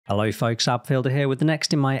Hello folks, Abfielder here with the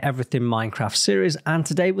next in my Everything Minecraft series, and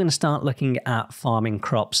today we're going to start looking at farming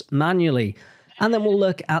crops manually. And then we'll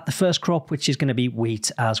look at the first crop, which is going to be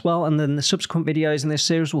wheat as well, and then the subsequent videos in this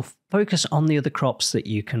series will focus on the other crops that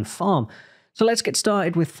you can farm. So let's get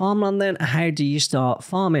started with farmland then. How do you start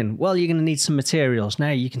farming? Well, you're going to need some materials.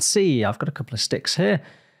 Now you can see I've got a couple of sticks here.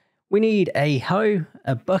 We need a hoe,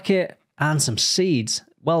 a bucket, and some seeds.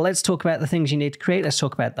 Well, let's talk about the things you need to create. Let's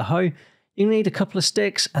talk about the hoe. You need a couple of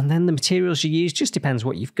sticks, and then the materials you use just depends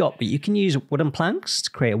what you've got, but you can use wooden planks to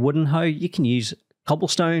create a wooden hoe. You can use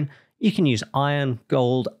cobblestone, you can use iron,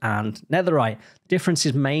 gold, and netherite. The difference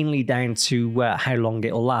is mainly down to how long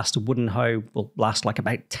it'll last. A wooden hoe will last like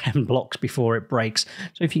about 10 blocks before it breaks.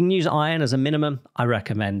 So if you can use iron as a minimum, I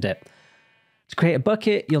recommend it. To create a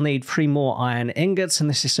bucket, you'll need 3 more iron ingots, and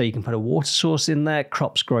this is so you can put a water source in there.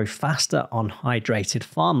 Crops grow faster on hydrated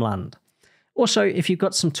farmland. Also, if you've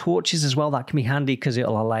got some torches as well, that can be handy because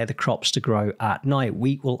it'll allow the crops to grow at night.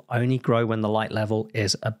 Wheat will only grow when the light level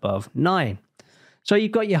is above 9. So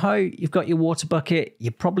you've got your hoe, you've got your water bucket,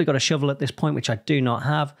 you've probably got a shovel at this point, which I do not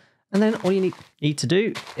have. And then all you need to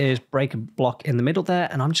do is break a block in the middle there,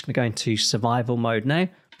 and I'm just going to go into survival mode now.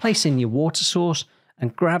 Place in your water source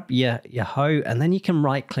and grab your hoe, and then you can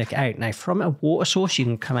right click out. Now from a water source, you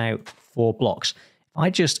can come out 4 blocks. If I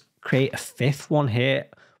just create a 5th one here,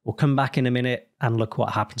 we'll come back in a minute and look what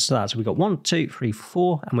happens to that. So we've got 1, 2, 3,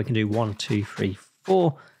 4, and we can do 1, 2, 3,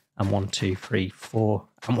 4, and 1, 2, 3, 4,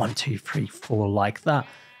 and 1, 2, 3, 4 like that.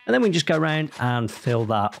 And then we can just go around and fill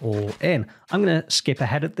that all in. I'm going to skip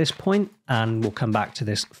ahead at this point and we'll come back to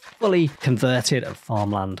this fully converted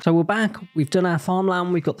farmland. So we're back. We've done our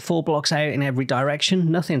farmland. We've got the 4 blocks out in every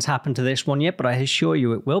direction. Nothing's happened to this one yet, but I assure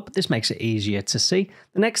you it will. But this makes it easier to see.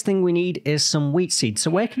 The next thing we need is some wheat seeds. So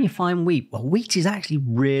where can you find wheat? Well, wheat is actually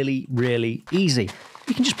really easy.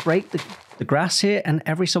 You can just break the grass here, and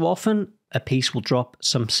every so often a piece will drop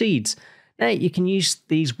some seeds. Now, you can use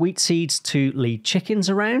these wheat seeds to lead chickens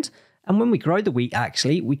around, and when we grow the wheat,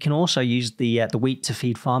 actually, we can also use the wheat to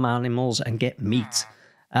feed farm animals and get meat.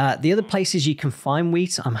 The other places you can find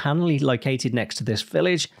wheat, I'm handily located next to this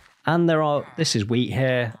village, and this is wheat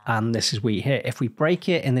here, and this is wheat here. If we break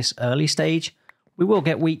it in this early stage, we will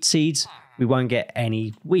get wheat seeds. We won't get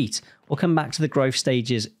any wheat. We'll come back to the growth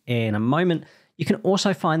stages in a moment. You can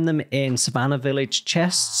also find them in Savannah Village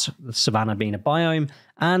chests, Savannah being a biome.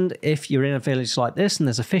 And if you're in a village like this and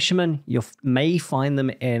there's a fisherman, you may find them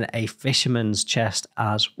in a fisherman's chest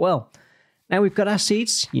as well. Now we've got our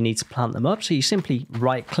seeds. You need to plant them up. So you simply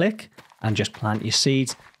right click and just plant your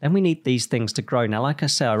seeds. Then we need these things to grow. Now, like I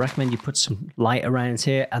say, I recommend you put some light around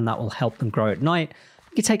here and that will help them grow at night.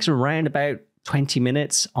 It takes around about 20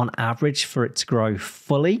 minutes on average for it to grow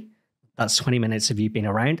fully. That's 20 minutes of you being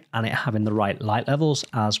around and it having the right light levels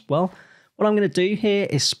as well. What I'm going to do here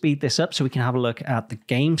is speed this up so we can have a look at the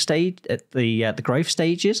game stage, at the growth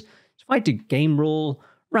stages. So if I do game rule,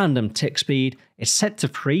 random tick speed, it's set to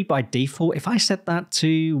 3 by default. If I set that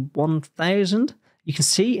to 1000, you can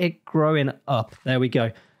see it growing up. There we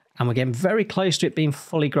go. And we're getting very close to it being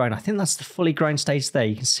fully grown. I think that's the fully grown stage there.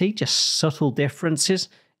 You can see just subtle differences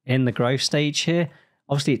in the growth stage here.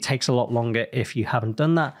 Obviously, it takes a lot longer if you haven't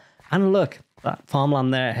done that. And look, that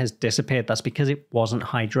farmland there has disappeared. That's because it wasn't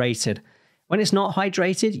hydrated. When it's not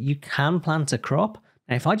hydrated, you can plant a crop.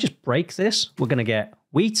 Now, if I just break this, we're going to get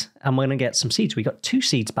wheat and we're going to get some seeds. We got 2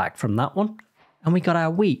 seeds back from that one and we got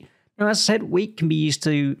our wheat. Now, as I said, wheat can be used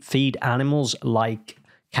to feed animals like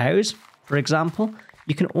cows, for example.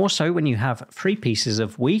 You can also, when you have 3 pieces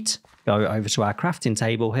of wheat, go over to our crafting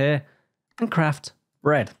table here and craft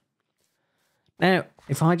bread. Now,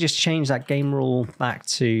 if I just change that game rule back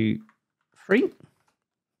to 3,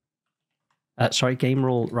 game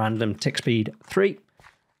rule random tick speed 3,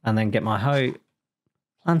 and then get my hoe,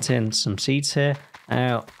 plant in some seeds here.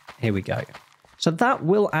 Now, here we go. So that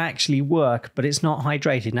will actually work, but it's not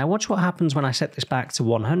hydrated. Now, watch what happens when I set this back to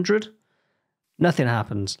 100. Nothing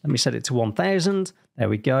happens. Let me set it to 1000. There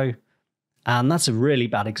we go. And that's a really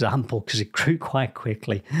bad example because it grew quite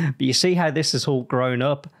quickly. But you see how this has all grown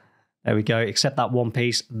up? There we go, except that one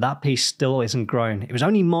piece. That piece still isn't grown. It was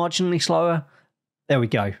only marginally slower. There we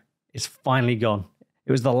go. It's finally gone.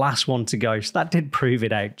 It was the last one to go. So that did prove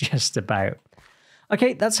it out just about.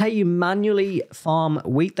 Okay, that's how you manually farm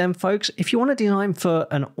wheat then, folks. If you want to design for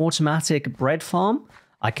an automatic bread farm,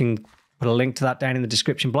 I can put a link to that down in the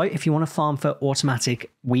description below. If you want to farm for automatic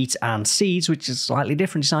wheat and seeds, which is a slightly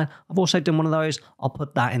different design, I've also done one of those. I'll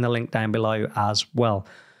put that in the link down below as well.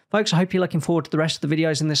 Folks, I hope you're looking forward to the rest of the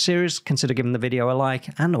videos in this series. Consider giving the video a like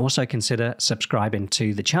and also consider subscribing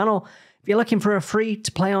to the channel. If you're looking for a free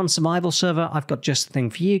to play on survival server, I've got just the thing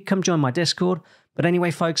for you. Come join my Discord. But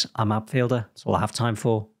anyway, folks, I'm Outfielder. That's all I have time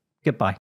for. Goodbye.